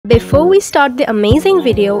Before we start the amazing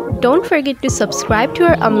video, don't forget to subscribe to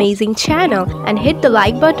our amazing channel and hit the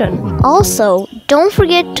like button. Also, don't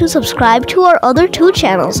forget to subscribe to our other two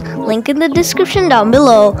channels, link in the description down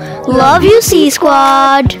below. Love you, C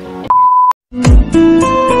Squad!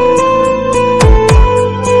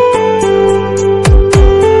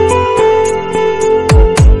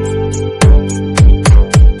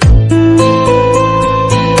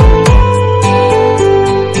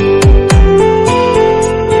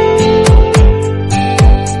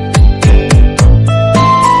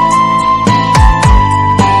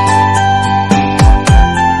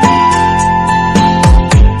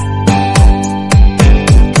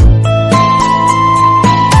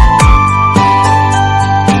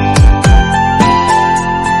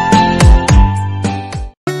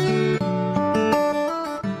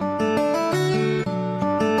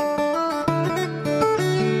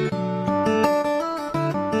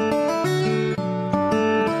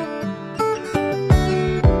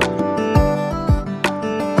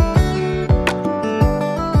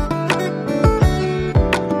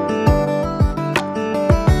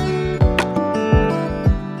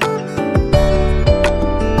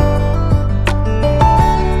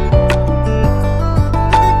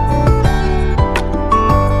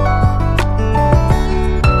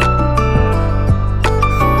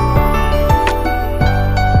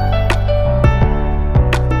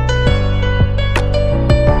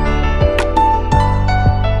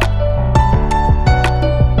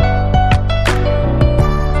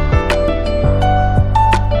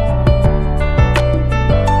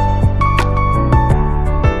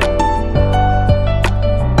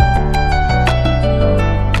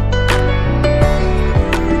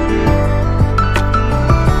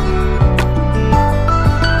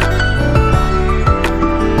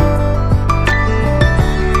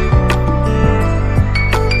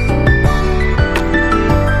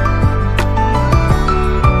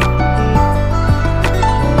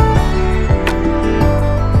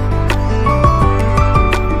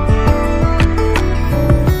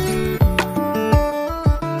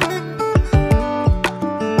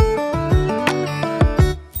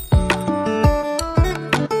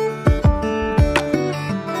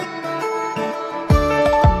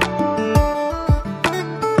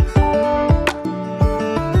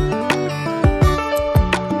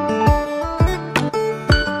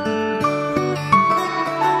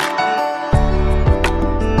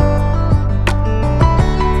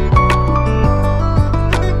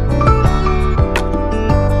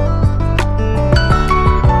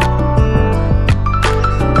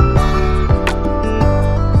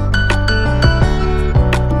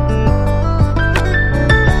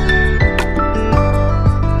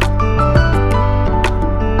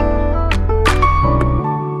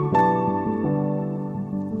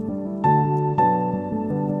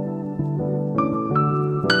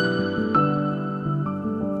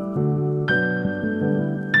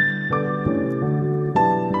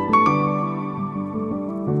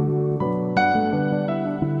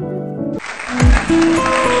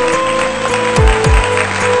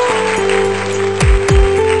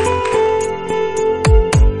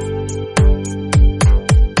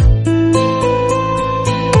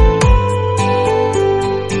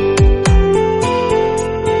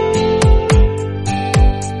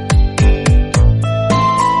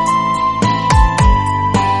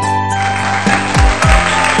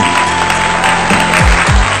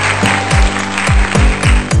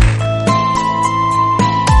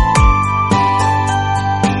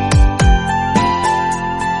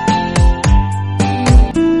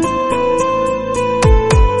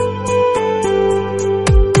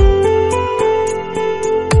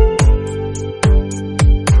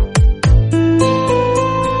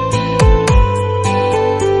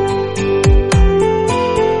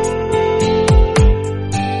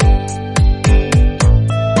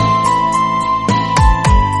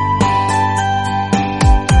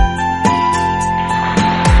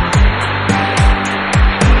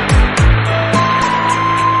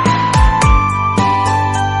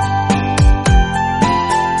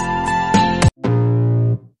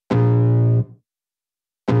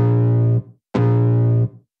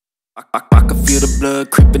 I can feel the blood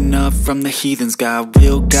creeping up from the heathens. Got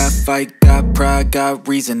will, got fight, got pride, got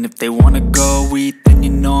reason. If they wanna go eat, then you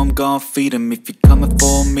know I'm gon' feed them. If you're coming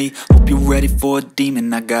for me, hope you're ready for a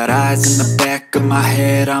demon. I got eyes in the back of my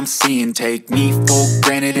head, I'm seeing. Take me for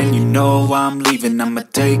granted and you know I'm leaving. I'ma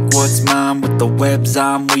take what's mine with the webs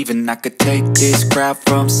I'm weaving. I could take this crowd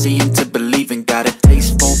from seeing to believing. got a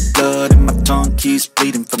taste for blood and my tongue keeps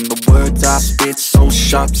bleeding from the words I spit. So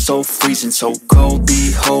sharp, so freezing, so cold.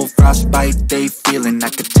 Behold, frostbite they feeling. I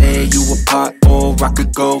could tear you apart or I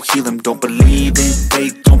could go heal them. Don't believe in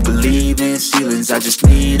fate, don't believe in ceilings. I just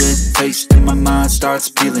need a taste and my mind starts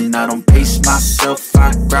peeling. I don't pace myself,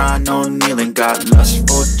 I grind on kneeling. Got lust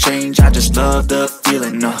for change, I just love the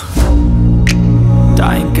feeling.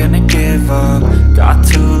 I ain't gonna give up. Got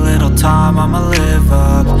too little time, I'ma live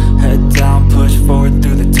up. Head down, push forward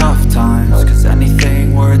through the tough times, cause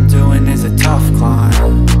anything worth doing is a tough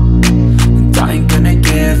climb. And I ain't gonna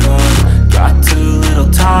give up. Got too little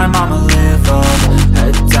time, I'ma live up.